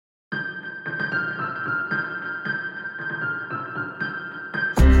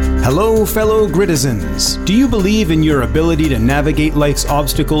Hello, fellow Gritizens. Do you believe in your ability to navigate life's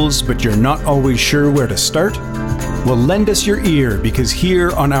obstacles, but you're not always sure where to start? Well, lend us your ear, because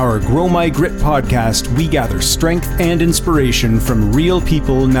here on our Grow My Grit podcast, we gather strength and inspiration from real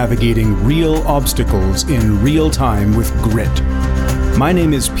people navigating real obstacles in real time with grit. My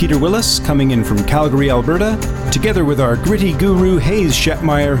name is Peter Willis, coming in from Calgary, Alberta, together with our gritty guru Hayes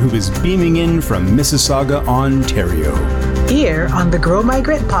Shetmeyer, who is beaming in from Mississauga, Ontario. Here on the Grow My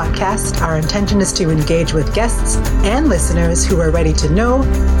Grit podcast, our intention is to engage with guests and listeners who are ready to know,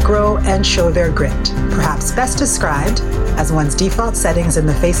 grow, and show their grit, perhaps best described as one's default settings in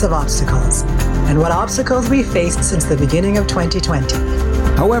the face of obstacles, and what obstacles we faced since the beginning of 2020.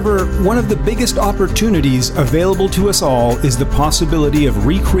 However, one of the biggest opportunities available to us all is the possibility of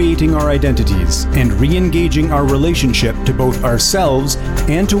recreating our identities and re-engaging our relationship to both ourselves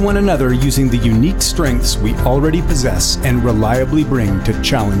and to one another using the unique strengths we already possess and reliably bring to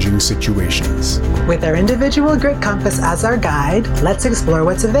challenging situations. With our individual grit compass as our guide, let's explore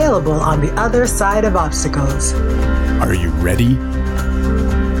what's available on the other side of obstacles. Are you ready?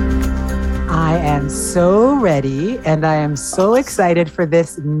 I am so ready, and I am so excited for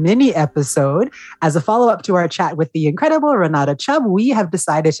this mini episode. As a follow-up to our chat with the incredible Renata Chubb, we have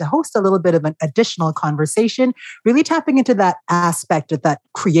decided to host a little bit of an additional conversation, really tapping into that aspect that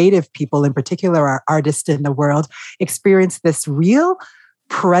creative people, in particular our artists in the world, experience this real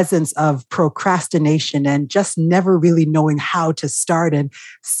presence of procrastination and just never really knowing how to start and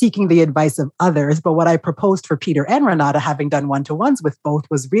seeking the advice of others. But what I proposed for Peter and Renata, having done one-to-ones with both,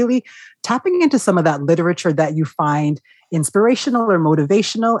 was really tapping into some of that literature that you find inspirational or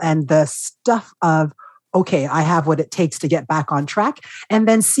motivational, and the stuff of, okay, I have what it takes to get back on track. And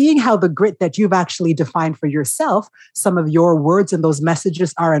then seeing how the grit that you've actually defined for yourself, some of your words and those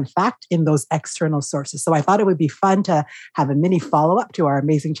messages are in fact in those external sources. So I thought it would be fun to have a mini follow-up to our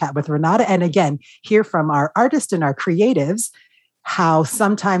amazing chat with Renata. And again, hear from our artists and our creatives how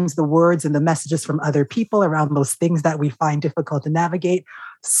sometimes the words and the messages from other people around those things that we find difficult to navigate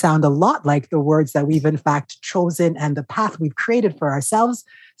sound a lot like the words that we've in fact chosen and the path we've created for ourselves,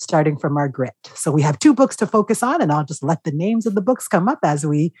 starting from our grit. So we have 2 books to focus on, and I'll just let the names of the books come up as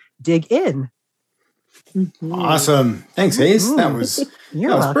we dig in. Awesome. Thanks, Hayes. That was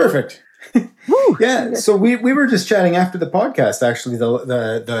perfect. Yeah. So we were just chatting after the podcast, actually,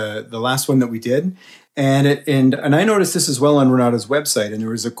 the last one that we did. And I noticed this as well on Renata's website, and there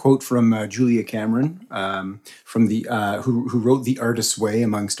was a quote from Julia Cameron, from the who wrote The Artist's Way,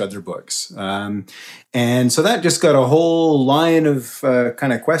 amongst other books. And so that just got a whole line of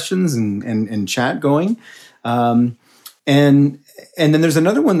kind of questions and chat going. And then there's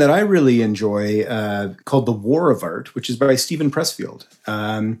another one that I really enjoy called The War of Art, which is by Stephen Pressfield.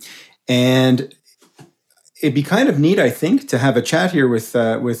 And it'd be kind of neat, I think, to have a chat here with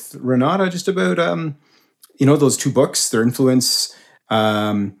Renata just about those 2 books, their influence,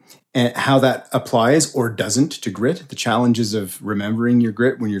 and how that applies or doesn't to grit. The challenges of remembering your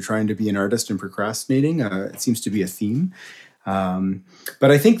grit when you're trying to be an artist and procrastinating. It seems to be a theme.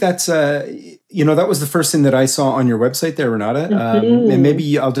 But I think that's that was the first thing that I saw on your website there, Renata. And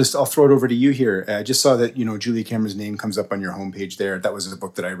maybe I'll throw it over to you here. I just saw that Julia Cameron's name comes up on your homepage there. That was a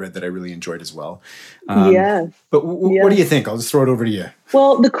book that I read that I really enjoyed as well. But what do you think? I'll just throw it over to you.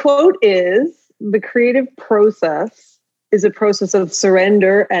 Well, the quote is, "The creative process is a process of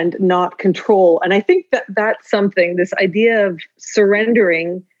surrender and not control." And I think that's something, this idea of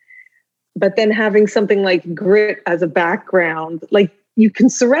surrendering, but then having something like grit as a background. Like, you can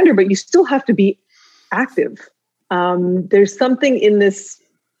surrender, but you still have to be active. There's something in this,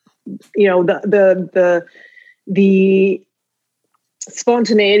 the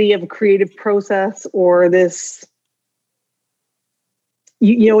spontaneity of a creative process, or this,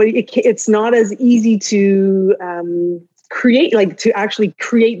 it's not as easy to create, like to actually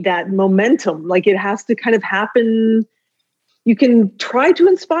create that momentum. Like, it has to kind of happen. You can try to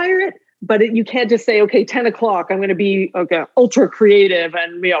inspire it, but you can't just say, okay, 10 o'clock, I'm going to be ultra creative,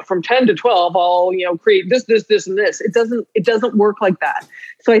 and from 10 to 12, I'll create this, and this. It doesn't work like that.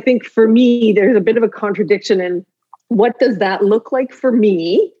 So I think for me, there's a bit of a contradiction in what does that look like for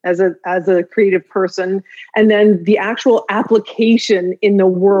me as a creative person, and then the actual application in the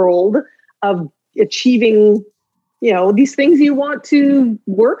world of achieving these things you want to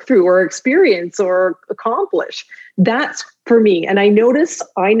work through or experience or accomplish. That's for me. And I notice,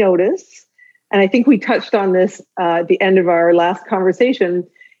 and I think we touched on this at the end of our last conversation,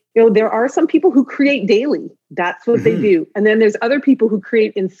 there are some people who create daily. That's what they do. And then there's other people who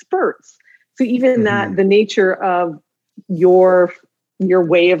create in spurts. So even that, the nature of your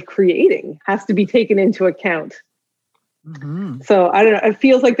way of creating has to be taken into account. So I don't know. It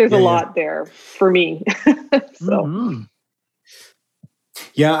feels like there's a lot there for me. So.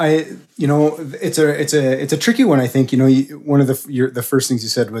 Yeah, it's a tricky one. I think, one of the first things you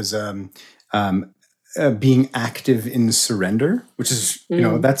said was being active in surrender, which is,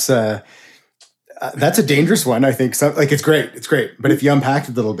 that's a dangerous one. I think it's great. But if you unpack it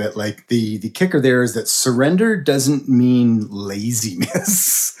a little bit, like the kicker there is that surrender doesn't mean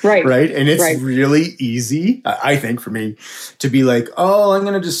laziness, right? And it's really easy, I think, for me to be like, oh, I'm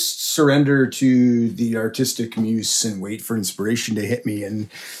going to just surrender to the artistic muse and wait for inspiration to hit me. And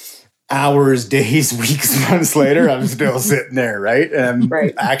hours, days, weeks, months later, I'm still sitting there, right? And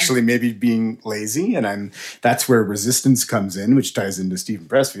I'm actually maybe being lazy, and that's where resistance comes in, which ties into Stephen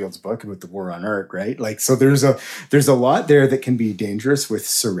Pressfield's book about the war on art, right? Like, so there's a lot there that can be dangerous with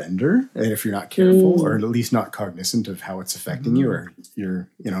surrender, and if you're not careful, or at least not cognizant of how it's affecting you, or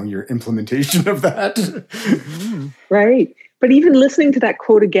your implementation of that. Right. But even listening to that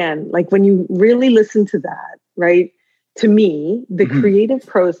quote again, like when you really listen to that, right? To me, the creative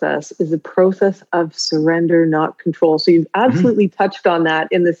process is a process of surrender, not control. So you've absolutely touched on that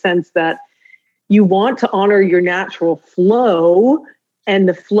in the sense that you want to honor your natural flow and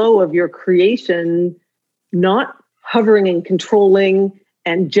the flow of your creation, not hovering and controlling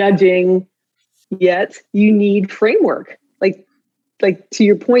and judging, yet you need framework. Like to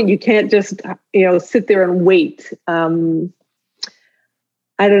your point, you can't just, sit there and wait.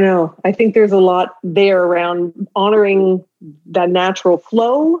 I don't know. I think there's a lot there around honoring that natural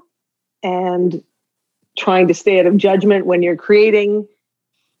flow and trying to stay out of judgment when you're creating,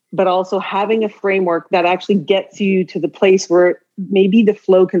 but also having a framework that actually gets you to the place where maybe the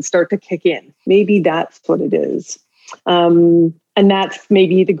flow can start to kick in. Maybe that's what it is. And that's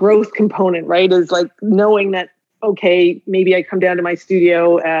maybe the growth component, right? Is like knowing that, okay, maybe I come down to my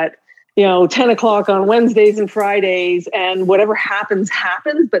studio at 10 o'clock on Wednesdays and Fridays, and whatever happens,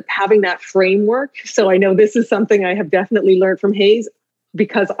 but having that framework. So I know this is something I have definitely learned from Hayes,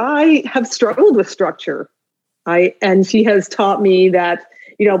 because I have struggled with structure. And she has taught me that,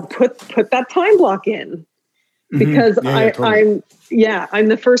 put that time block in, because I'm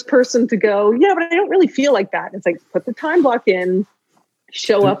the first person to go, but I don't really feel like that. It's like, put the time block in,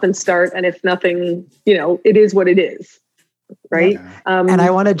 show up and start. And if nothing, it is what it is. Right. And I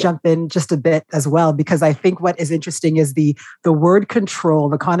want to jump in just a bit as well, because I think what is interesting is the word control.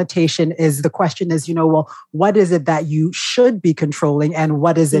 The connotation is, the question is, what is it that you should be controlling, and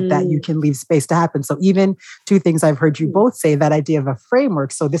what is it that you can leave space to happen? So even two things I've heard you both say, that idea of a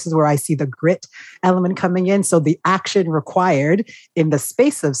framework. So this is where I see the grit element coming in. So the action required in the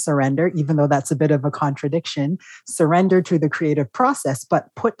space of surrender, even though that's a bit of a contradiction, surrender to the creative process,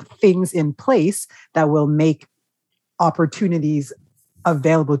 but put things in place that will make opportunities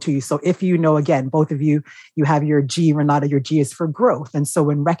available to you. So if again, both of you have your G, Renata, your G is for growth. And so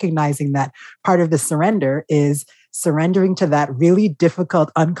when recognizing that part of the surrender is surrendering to that really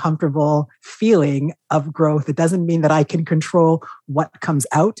difficult, uncomfortable feeling of growth, it doesn't mean that I can control what comes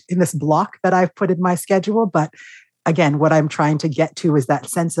out in this block that I've put in my schedule. But again, what I'm trying to get to is that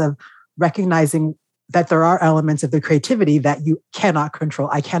sense of recognizing that there are elements of the creativity that you cannot control.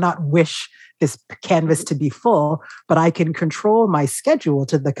 I cannot wish this canvas to be full, but I can control my schedule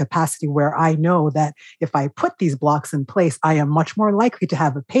to the capacity where I know that if I put these blocks in place, I am much more likely to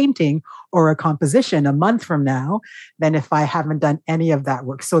have a painting or a composition a month from now than if I haven't done any of that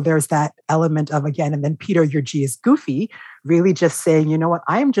work. So there's that element of, again, and then Peter, your G is goofy, really just saying, you know what,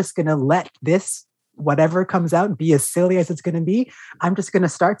 I'm just going to let this, whatever comes out, be as silly as it's going to be. I'm just going to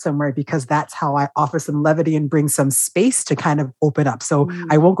start somewhere, because that's how I offer some levity and bring some space to kind of open up. So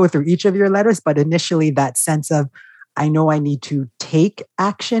I won't go through each of your letters, but initially that sense of, I know I need to take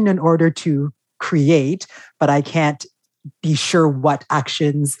action in order to create, but I can't be sure what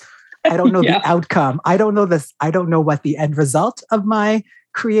actions. I don't know the outcome. I don't know this. I don't know what the end result of my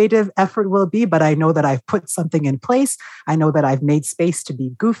creative effort will be, but I know that I've put something in place. I know that I've made space to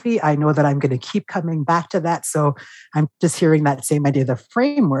be goofy. I know that I'm going to keep coming back to that. So I'm just hearing that same idea. The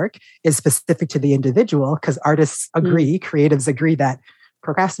framework is specific to the individual, because artists agree, creatives agree that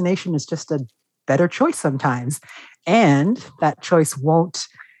procrastination is just a better choice sometimes. And that choice won't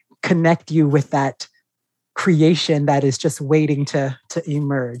connect you with that creation that is just waiting to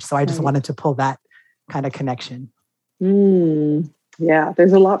emerge. So I just wanted to pull that kind of connection. Yeah,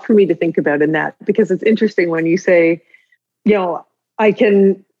 there's a lot for me to think about in that, because it's interesting when you say, I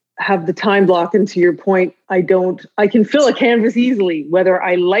can have the time block, and to your point, I can fill a canvas easily, whether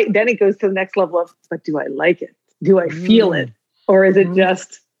I like, then it goes to the next level of, but do I like it? Do I feel it? Or has it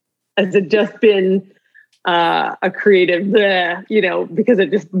just been a creative, because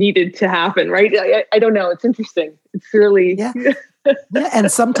it just needed to happen, right? I don't know. It's interesting. It's really... Yeah. Yeah,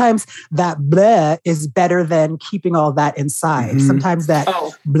 and sometimes that bleh is better than keeping all that inside. Mm-hmm. Sometimes that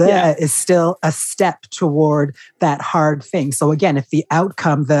bleh is still a step toward that hard thing. So again, if the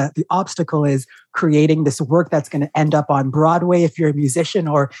outcome, the obstacle is creating this work that's going to end up on Broadway if you're a musician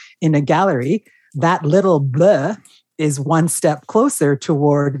or in a gallery, that little bleh is one step closer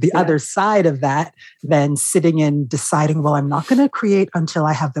toward the other side of that than sitting and deciding, well, I'm not going to create until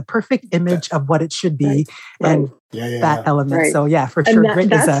I have the perfect image of what it should be. Right. And that element. Right. So for sure.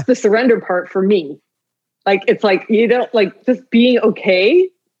 That's the surrender part for me. Like, it's like, just being okay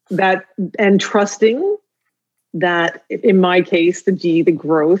that and trusting that in my case, the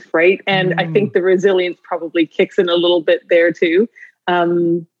growth, right? And I think the resilience probably kicks in a little bit there too.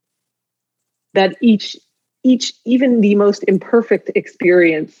 That each, even the most imperfect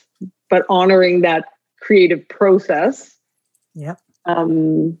experience, but honoring that creative process. Yep.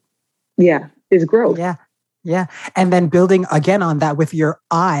 Is growth. Yeah. Yeah. And then building again on that with your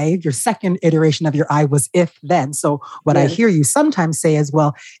second iteration of your I was if then. So what I hear you sometimes say as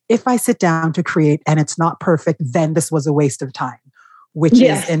well, if I sit down to create and it's not perfect, then this was a waste of time. Which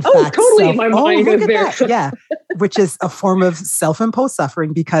is in fact totally my mind goes there. Yeah. Which is a form of self-imposed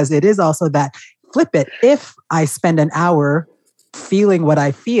suffering, because it is also that flip it. If I spend an hour feeling what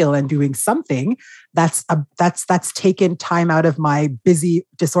I feel and doing something, that's taken time out of my busy,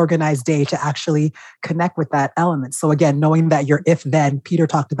 disorganized day to actually connect with that element. So again, knowing that your if then, Peter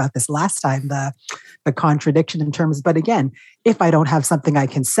talked about this last time, the contradiction in terms, but again, if I don't have something I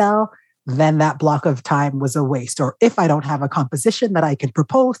can sell, then that block of time was a waste. Or if I don't have a composition that I can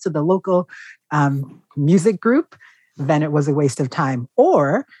propose to the local music group, then it was a waste of time.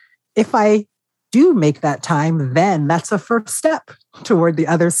 Or if I do make that time, then that's a first step toward the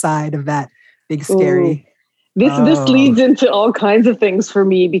other side of that big, scary. This leads into all kinds of things for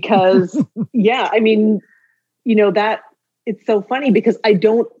me because, that it's so funny because I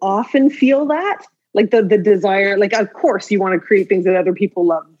don't often feel that, like the desire, like, of course you want to create things that other people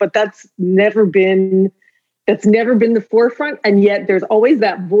love, but that's never been the forefront. And yet there's always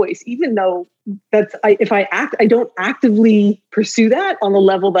that voice, even though I don't actively pursue that on the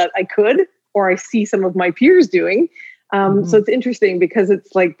level that I could, or I see some of my peers doing. So it's interesting because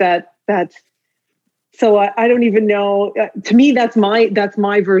it's like that. So I don't even know. To me, that's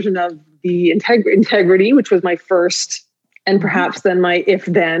my version of the integrity, which was my first, and perhaps then my if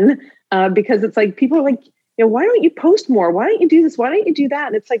then, because it's like people are like, why don't you post more? Why don't you do this? Why don't you do that?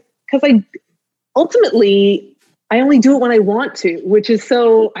 And it's like, because I only do it when I want to, which is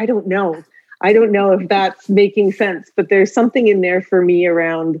so, I don't know if that's making sense, but there's something in there for me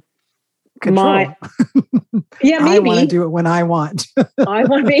around control. Maybe I want to do it when I want.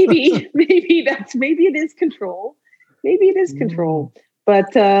 maybe it is control. Maybe it is control.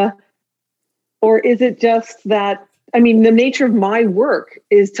 But or is it just that? I mean, the nature of my work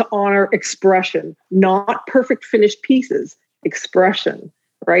is to honor expression, not perfect finished pieces. Expression,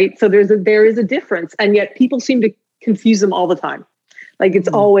 right? So there is a difference, and yet people seem to confuse them all the time. Like it's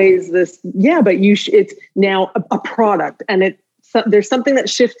always this. Yeah, but it's now a product, and there's something that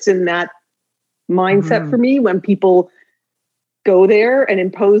shifts in that mindset for me when people go there and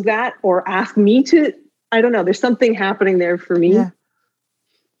impose that or ask me to, I don't know, there's something happening there for me. Yeah.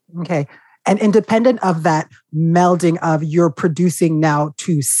 Okay. And independent of that melding of you're producing now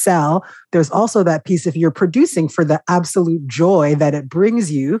to sell, there's also that piece of you're producing for the absolute joy that it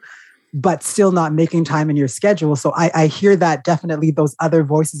brings you, but still not making time in your schedule. So I hear that definitely those other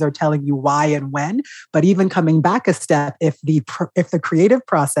voices are telling you why and when, but even coming back a step, if the creative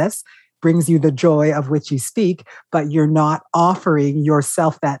process brings you the joy of which you speak, but you're not offering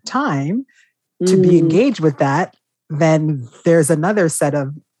yourself that time to be engaged with that, then there's another set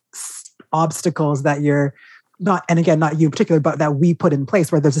of obstacles that you're not, and again, not you in particular, but that we put in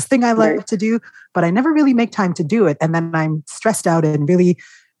place where there's this thing I like to do, but I never really make time to do it. And then I'm stressed out and really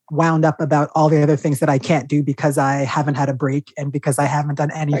wound up about all the other things that I can't do because I haven't had a break and because I haven't done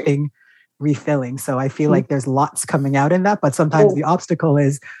anything refilling. So I feel like there's lots coming out in that, but sometimes the obstacle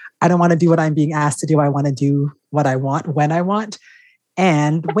is I don't want to do what I'm being asked to do. I want to do what I want when I want.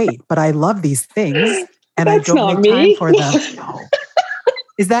 And wait, but I love these things and I don't make time for them. No.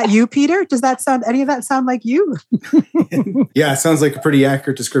 Is that you, Peter? Does any of that sound like you? Yeah, it sounds like a pretty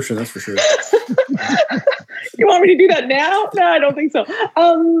accurate description, that's for sure. You want me to do that now? No, I don't think so.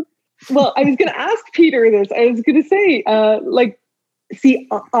 Well, I was going to ask Peter this. I was going to say,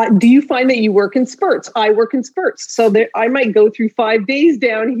 do you find that you work in spurts? I work in spurts. So I might go through 5 days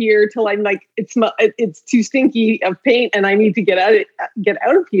down here till I'm like, it's too stinky of paint and I need to get out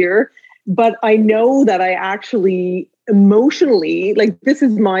of here. but I know that I actually emotionally, like, this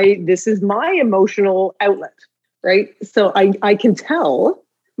is my emotional outlet, right? So I can tell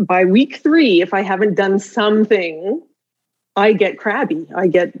by week 3, if I haven't done something, I get crabby. I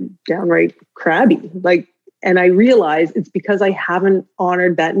get downright crabby. Like, and I realize it's because I haven't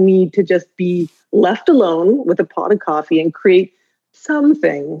honored that need to just be left alone with a pot of coffee and create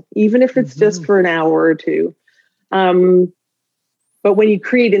something, even if it's just for an hour or two. But when you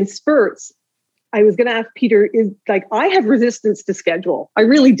create in spurts, I was going to ask Peter, is like, I have resistance to schedule. I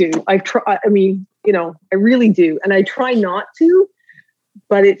really do. I really do. And I try not to,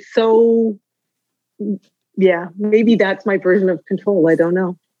 but it's so, yeah, maybe that's my version of control. I don't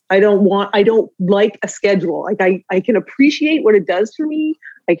know. I don't like a schedule. Like I can appreciate what it does for me.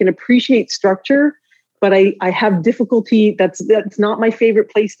 I can appreciate structure, but I have difficulty. That's not my favorite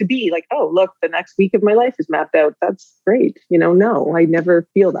place to be. Like, oh, look, the next week of my life is mapped out. That's great. No, I never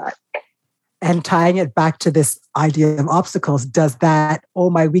feel that. And tying it back to this idea of obstacles, does that, oh,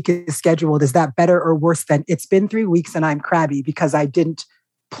 my week is scheduled, is that better or worse than it's been 3 weeks and I'm crabby because I didn't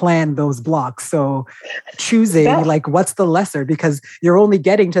plan those blocks? So choosing like, what's the lesser? Because you're only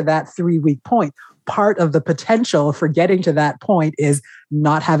getting to that 3-week point. Part of the potential for getting to that point is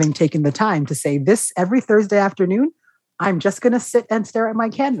not having taken the time to say, this every Thursday afternoon, I'm just going to sit and stare at my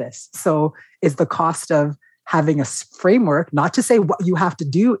canvas. So is the cost of having a framework, not to say what you have to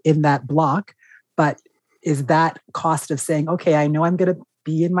do in that block, but is that cost of saying, okay, I know I'm going to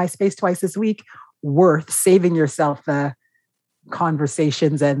be in my space twice this week, worth saving yourself the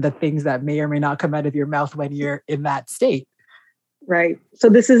conversations and the things that may or may not come out of your mouth when you're in that state? Right. So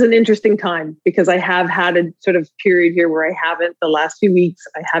this is an interesting time because I have had a sort of period here where I haven't, the last few weeks,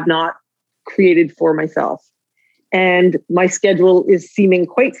 I have not created for myself. And my schedule is seeming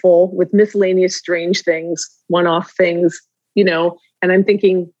quite full with miscellaneous strange things, one-off things, and I'm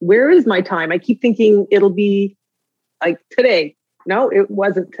thinking, where is my time? I keep thinking it'll be like today. No, it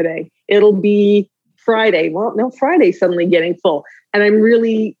wasn't today. It'll be Friday. Well, no, Friday's suddenly getting full. And I'm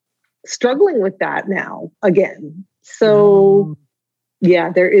really struggling with that now again. So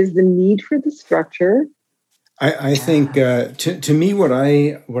yeah, there is the need for the structure. I think to me, what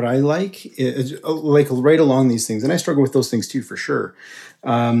I like is like right along these things, and I struggle with those things too, for sure.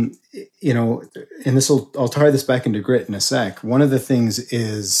 And I'll tie this back into grit in a sec. One of the things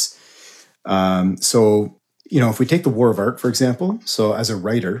is, if we take the War of Art, for example, so as a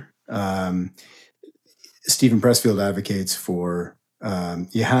writer, Stephen Pressfield advocates for,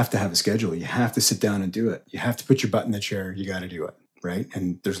 you have to have a schedule. You have to sit down and do it. You have to put your butt in the chair. You got to do it. Right.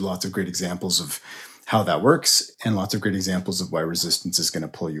 And there's lots of great examples of how that works and lots of great examples of why resistance is going to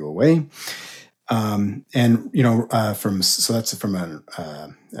pull you away. That's from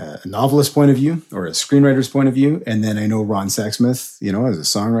a novelist point of view or a screenwriter's point of view. And then I know Ron Sexsmith, as a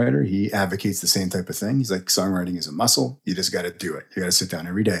songwriter, he advocates the same type of thing. He's like, songwriting is a muscle. You just got to do it. You got to sit down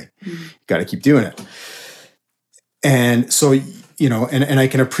every day. You got to keep doing it. And so, and I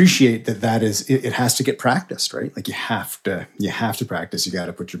can appreciate that is, it has to get practiced, right? Like you have to practice. You got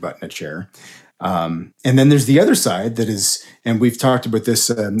to put your butt in a chair. And then there's the other side that is, and we've talked about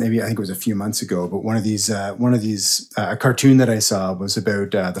this, maybe I think it was a few months ago, but one of these, a cartoon that I saw was about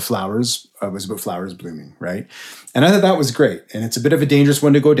the flowers, was about flowers blooming, right? And I thought that was great. And it's a bit of a dangerous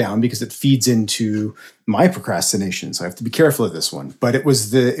one to go down because it feeds into my procrastination. So I have to be careful of this one. But it was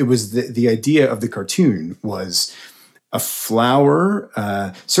the idea of the cartoon was a flower,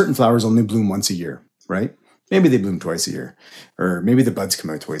 certain flowers only bloom once a year, right? Maybe they bloom twice a year, or maybe the buds come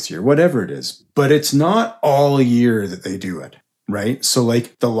out twice a year, whatever it is. But it's not all year that they do it, right? So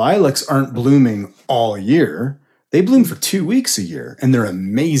like the lilacs aren't blooming all year. They bloom for 2 weeks a year, and they're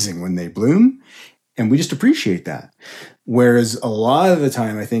amazing when they bloom. And we just appreciate that. Whereas a lot of the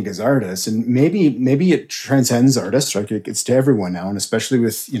time, I think as artists, and maybe it transcends artists, right? It's to everyone now, and especially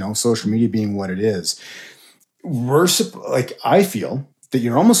with, social media being what it is, I feel that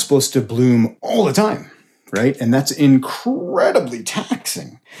you're almost supposed to bloom all the time, right? And that's incredibly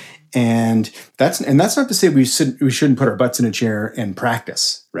taxing. And that's not to say we shouldn't put our butts in a chair and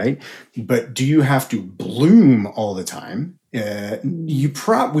practice, right? But do you have to bloom all the time? We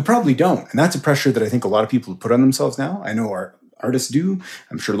probably don't. And that's a pressure that I think a lot of people put on themselves now. I know our artists do.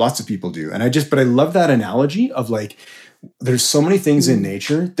 I'm sure lots of people do. But I love that analogy of like, there's so many things in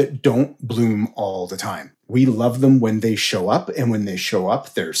nature that don't bloom all the time. We love them when they show up, and when they show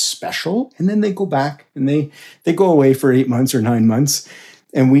up, they're special. And then they go back and they go away for 8 months or 9 months,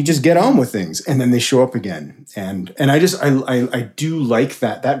 and we just get on with things. And then they show up again. And I do like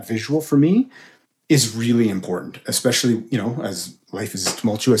that visual for me is really important, especially, as life is as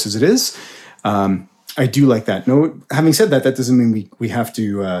tumultuous as it is. I do like that. No, having said that, that doesn't mean we have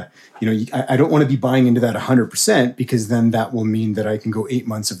to, I don't want to be buying into that 100%, because then that will mean that I can go 8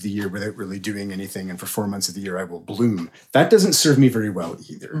 months of the year without really doing anything. And for 4 months of the year, I will bloom. That doesn't serve me very well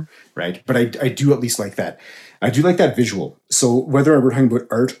either. Right. But I do at least like that. I do like that visual. So whether we're talking about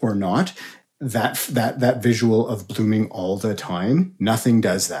art or not, that visual of blooming all the time, nothing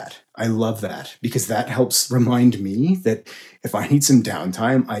does that. I love that, because that helps remind me that if I need some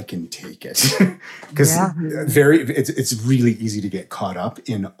downtime, I can take it. Because it's really easy to get caught up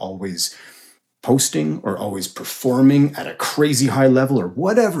in always posting or always performing at a crazy high level or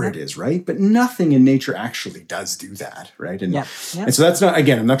whatever it is, right? But nothing in nature actually does do that, right? And so that's not,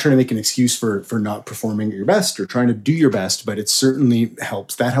 again, I'm not trying to make an excuse for not performing at your best or trying to do your best, but it certainly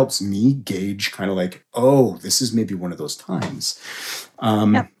helps. That helps me gauge kind of like, oh, this is maybe one of those times.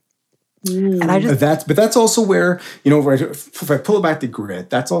 And that's also where, if I pull it back to grit,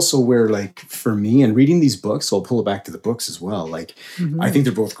 that's also where, like, for me, and reading these books, so I'll pull it back to the books as well. Like, I think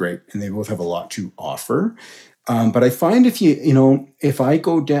they're both great and they both have a lot to offer. But I find if I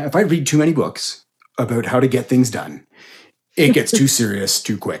read too many books about how to get things done, it gets too serious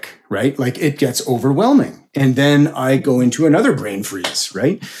too quick, right? Like, it gets overwhelming. And then I go into another brain freeze,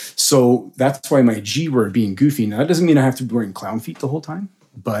 right? So that's why my G word being goofy. Now, that doesn't mean I have to be wearing clown feet the whole time.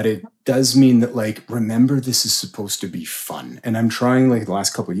 But it does mean that, like, remember, this is supposed to be fun. And I'm trying, like, the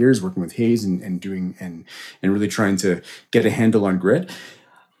last couple of years working with Hayes and doing and really trying to get a handle on grit.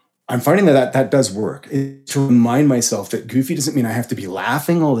 I'm finding that does work. To remind myself that goofy doesn't mean I have to be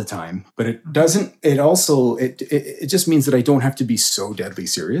laughing all the time, but it just means that I don't have to be so deadly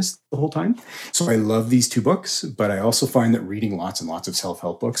serious the whole time. So I love these two books, but I also find that reading lots and lots of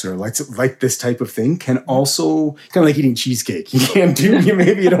self-help books or like this type of thing can also kind of like eating cheesecake.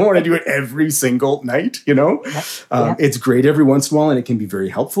 Maybe you don't want to do it every single night, It's great every once in a while and it can be very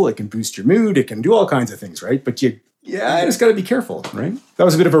helpful. It can boost your mood. It can do all kinds of things, right? But I just got to be careful, right? That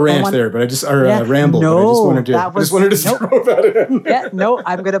was a bit of a rant there, but ramble. No, but I just wanted to throw that in.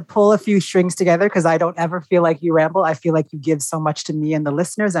 I'm going to pull a few strings together because I don't ever feel like you ramble. I feel like you give so much to me and the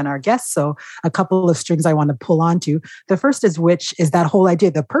listeners and our guests. So a couple of strings I want to pull onto. The first is that whole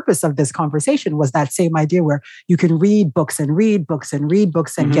idea. The purpose of this conversation was that same idea where you can read books and read books and read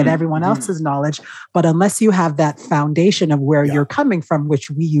books and get everyone else's knowledge. But unless you have that foundation of where you're coming from,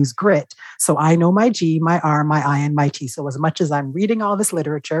 which we use grit. So I know my G, my R, my I, and my T. So as much as I'm reading all this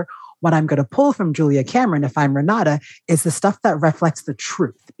literature, what I'm going to pull from Julia Cameron, if I'm Renata, is the stuff that reflects the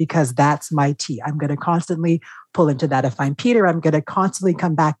truth, because that's my T. I'm going to constantly pull into that. If I'm Peter, I'm going to constantly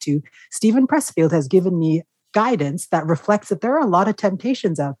come back to Stephen Pressfield has given me guidance that reflects that there are a lot of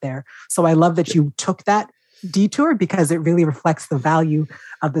temptations out there. So I love that you took that detour because it really reflects the value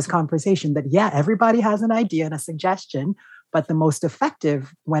of this conversation that, everybody has an idea and a suggestion, but the most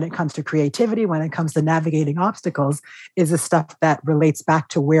effective when it comes to creativity, when it comes to navigating obstacles, is the stuff that relates back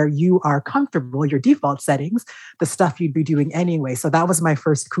to where you are comfortable, your default settings, the stuff you'd be doing anyway. So that was my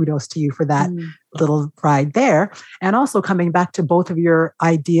first kudos to you for that little ride there. And also coming back to both of your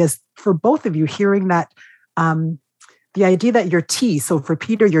ideas, for both of you, hearing that the idea that your T, so for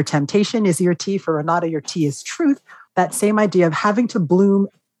Peter, your temptation is your T, for Renata, your T is truth. That same idea of having to bloom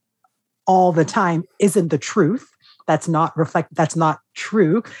all the time isn't the truth. That's not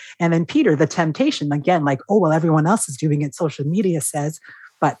true. And then Peter, the temptation, again, like, oh, well, everyone else is doing it, social media says,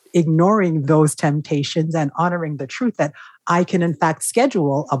 but ignoring those temptations and honoring the truth that I can, in fact,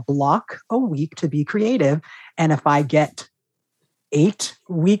 schedule a block a week to be creative. And if I get 8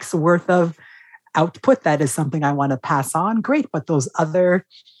 weeks worth of output, that is something I want to pass on, great. But those other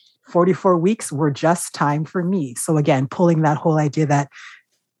 44 weeks were just time for me. So again, pulling that whole idea that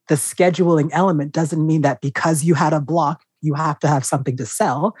the scheduling element doesn't mean that because you had a block, you have to have something to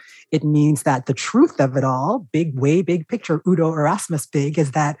sell. It means that the truth of it all, way big picture, Udo Erasmus big,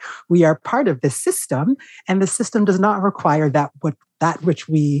 is that we are part of this system, and the system does not require that which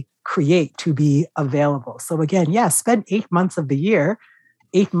we create to be available. So again, spend 8 months of the year,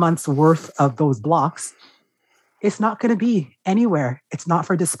 8 months worth of those blocks. It's not going to be anywhere. It's not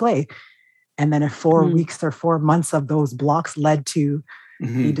for display. And then if 4 weeks or 4 months of those blocks led to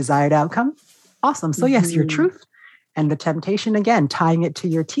the desired outcome, awesome. So yes, your truth and the temptation, again, tying it to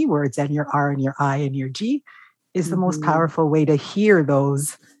your T words and your R and your I and your G is the most powerful way to hear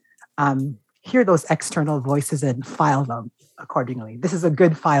those external voices and file them accordingly. This is a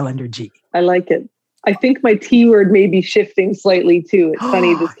good file under G. I like it. I think my T word may be shifting slightly too. It's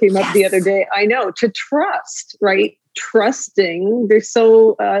funny, this came up the other day. I know, to trust, right? Trusting. There's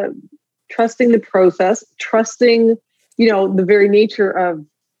so trusting the process, trusting, the very nature of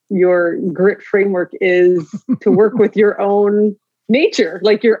your grit framework is to work with your own nature,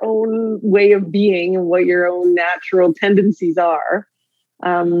 like your own way of being and what your own natural tendencies are.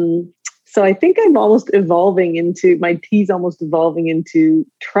 So I think I'm almost evolving into, my tea's almost evolving into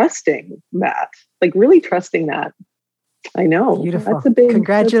trusting that, like really trusting that. I know. Beautiful. That's a big,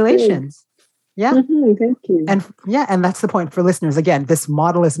 congratulations. Yeah. Mm-hmm, thank you. And that's the point for listeners. Again, this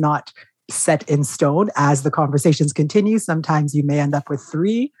model is not set in stone. As the conversations continue, sometimes you may end up with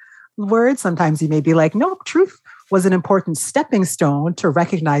 3 words. Sometimes you may be like, no, truth was an important stepping stone to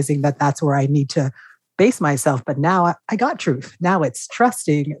recognizing that that's where I need to base myself. But now I got truth. Now it's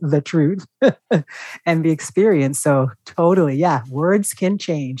trusting the truth and the experience. So totally, yeah, words can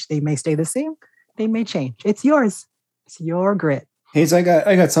change. They may stay the same. They may change. It's yours. It's your grit. Hayes, I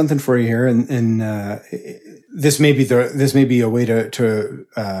got something for you here, and this may be a way to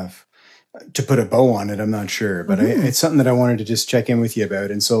put a bow on it. I'm not sure, but it's something that I wanted to just check in with you about.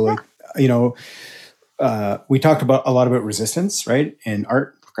 And so, we talked about a lot about resistance, right, in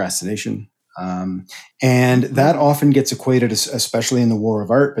art, procrastination, and that often gets equated, especially in the war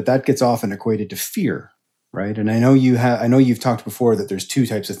of art, but that gets often equated to fear, right? And I know you've talked before that there's 2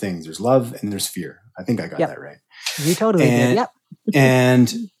 types of things: there's love and there's fear. I think I got that right. You totally did. Yep.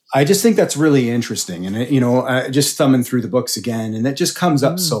 And I just think that's really interesting. And, just thumbing through the books again, and that just comes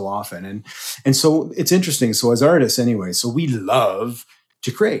up so often. And so it's interesting. So as artists anyway, so we love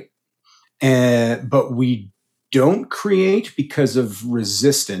to create, but we don't create because of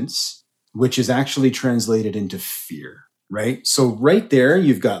resistance, which is actually translated into fear, right? So right there,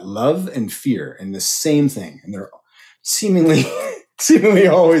 you've got love and fear and the same thing. And they're seemingly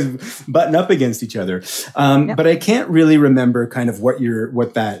always button up against each other. But I can't really remember kind of what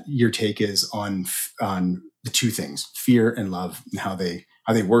your take is on the 2 things, fear and love, and how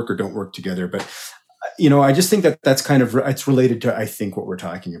they work or don't work together. But, I just think that that's kind of, it's related to, I think, what we're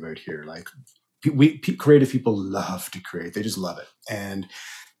talking about here. Like creative people love to create. They just love it. And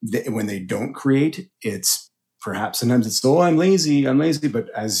when they don't create, it's perhaps sometimes it's, I'm lazy. But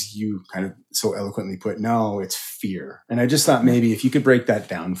as you kind of so eloquently put, no, it's fear. And I just thought maybe if you could break that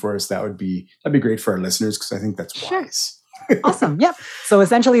down for us, that'd be great for our listeners, because I think that's wise. Awesome. Yep. So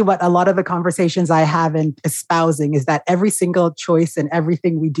essentially what a lot of the conversations I have in espousing is that every single choice and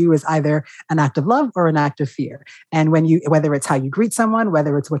everything we do is either an act of love or an act of fear. And whether it's how you greet someone,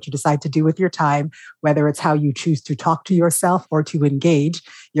 whether it's what you decide to do with your time, whether it's how you choose to talk to yourself or to engage,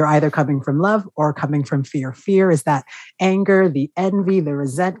 you're either coming from love or coming from fear. Fear is that anger, the envy, the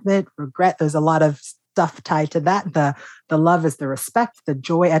resentment, regret. There's a lot of stuff tied to that. The love is the respect, the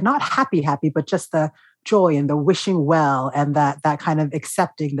joy, and not happy, but just the joy and the wishing well, and that kind of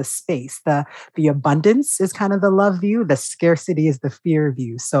accepting the space. The abundance is kind of the love view. The scarcity is the fear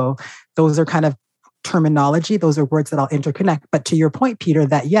view. So those are kind of terminology. Those are words that I'll interconnect. But to your point, Peter,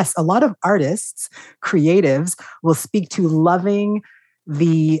 that yes, a lot of artists, creatives will speak to loving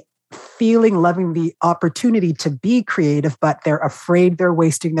the feeling, loving the opportunity to be creative, but they're afraid they're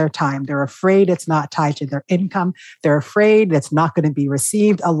wasting their time. They're afraid it's not tied to their income. They're afraid it's not going to be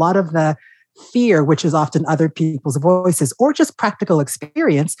received. A lot of the fear, which is often other people's voices or just practical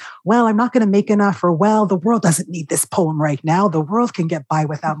experience. Well, I'm not going to make enough, or well, the world doesn't need this poem right now. The world can get by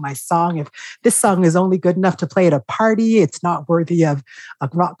without my song. If this song is only good enough to play at a party, it's not worthy of a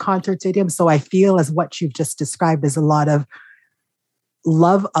rock concert stadium. So I feel as what you've just described is a lot of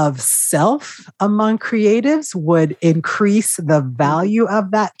love of self among creatives would increase the value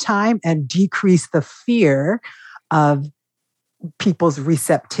of that time and decrease the fear of people's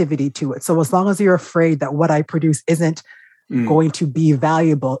receptivity to it. So as long as you're afraid that what I produce isn't going to be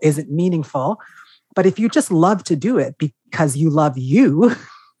valuable, isn't meaningful, but if you just love to do it because you love you,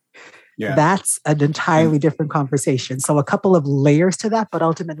 that's an entirely different conversation. So a couple of layers to that, but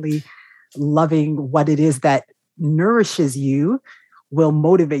ultimately loving what it is that nourishes you will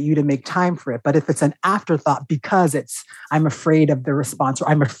motivate you to make time for it. But if it's an afterthought because I'm afraid of the response, or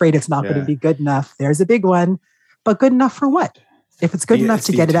I'm afraid it's not going to be good enough, there's a big one. But good enough for what? If it's good enough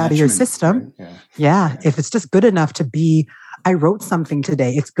to get it out of your system, right? If it's just good enough to be, I wrote something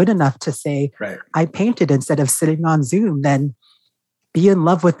today, it's good enough to say, I painted instead of sitting on Zoom, then be in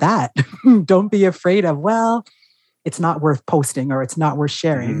love with that. Don't be afraid of, well, it's not worth posting or it's not worth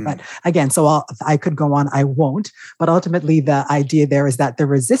sharing. But again, so I could go on, I won't. But ultimately, the idea there is that the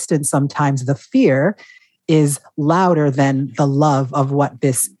resistance, sometimes the fear, is louder than the love of what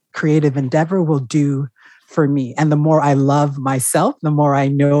this creative endeavor will do for me. And the more I love myself, the more I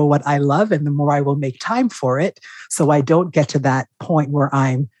know what I love, and the more I will make time for it. So I don't get to that point where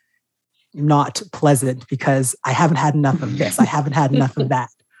I'm not pleasant because I haven't had enough of this. I haven't had enough of that.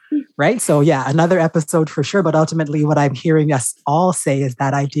 Right? So yeah, another episode for sure. But ultimately what I'm hearing us all say is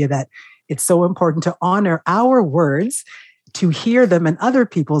that idea that it's so important to honor our words, to hear them in other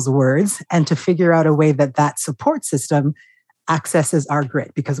people's words and to figure out a way that that support system accesses our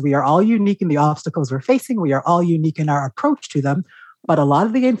grit, because we are all unique in the obstacles we're facing. We are all unique in our approach to them, but a lot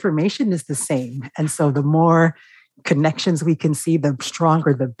of the information is the same. And so the more connections we can see, the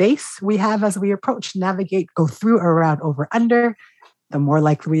stronger the base we have as we approach, navigate, go through, around, over, under, the more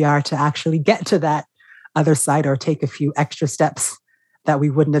likely we are to actually get to that other side or take a few extra steps that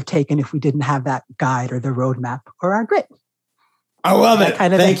we wouldn't have taken if we didn't have that guide or the roadmap or our grit. I love it.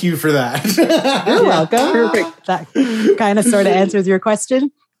 Thank you for that. You're welcome. Perfect. That kind of sort of answers your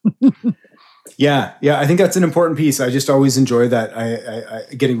question. Yeah. I think that's an important piece. I just always enjoy that.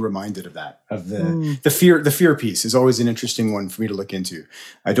 I getting reminded of that, of the fear. The fear piece is always an interesting one for me to look into.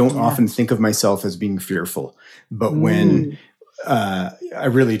 I don't often think of myself as being fearful, but when I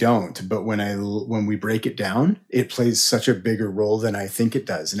really don't. But when we break it down, it plays such a bigger role than I think it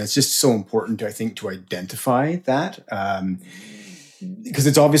does, and it's just so important, I think, to identify that. Because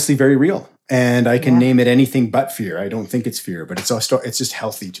it's obviously very real, and I can name it anything but fear. I don't think it's fear, but it's also, it's just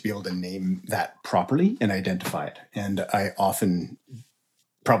healthy to be able to name that properly and identify it. And I often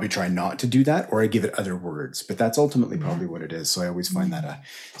probably try not to do that, or I give it other words, but that's ultimately probably what it is. So I always find that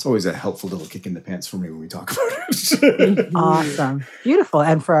it's always a helpful little kick in the pants for me when we talk about it. Awesome. Beautiful.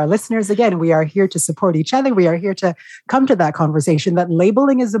 And for our listeners, again, we are here to support each other. We are here to come to that conversation that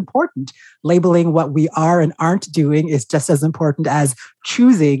labeling is important. Labeling what we are and aren't doing is just as important as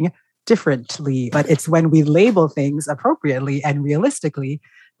choosing differently. But it's when we label things appropriately and realistically,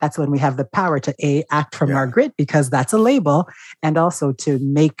 that's when we have the power to act from our grit, because that's a label, and also to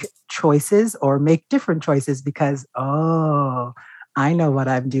make choices or make different choices because, I know what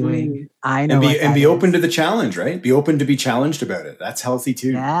I'm doing. I know. And be open to the challenge, right? Be open to be challenged about it. That's healthy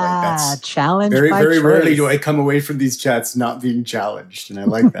too. Yeah, that's challenge. Very, by very choice. rarely do I come away from these chats not being challenged. And I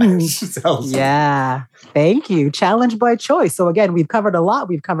like that. It's healthy. Yeah. Thank you. Challenge by choice. So again, we've covered a lot.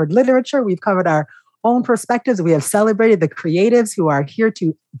 We've covered literature. We've covered our own perspectives. We have celebrated the creatives who are here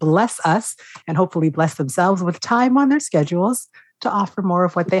to bless us and hopefully bless themselves with time on their schedules to offer more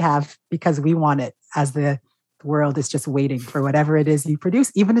of what they have, because we want it, as the world is just waiting for whatever it is you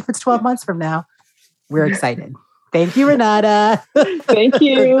produce. Even if it's 12 months from now, we're excited. Thank you, Renata. Thank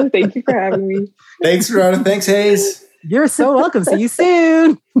you. Thank you for having me. Thanks, Renata. Thanks, Hayes. You're so welcome. See you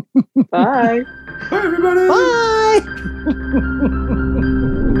soon. Bye. Bye, everybody. Bye.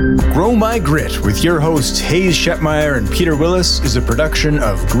 Grow My Grit with your hosts Hayes Shetmeyer and Peter Willis is a production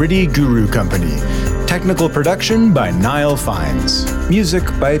of Gritty Guru Company. Technical production by Niall Fines. Music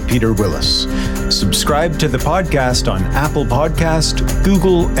by Peter Willis. Subscribe to the podcast on Apple Podcast,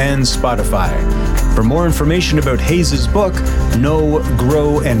 Google, and Spotify. For more information about Hayes' book, Know,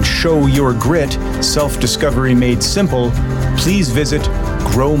 Grow, and Show Your Grit, Self-Discovery Made Simple, please visit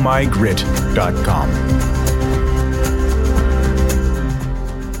growmygrit.com.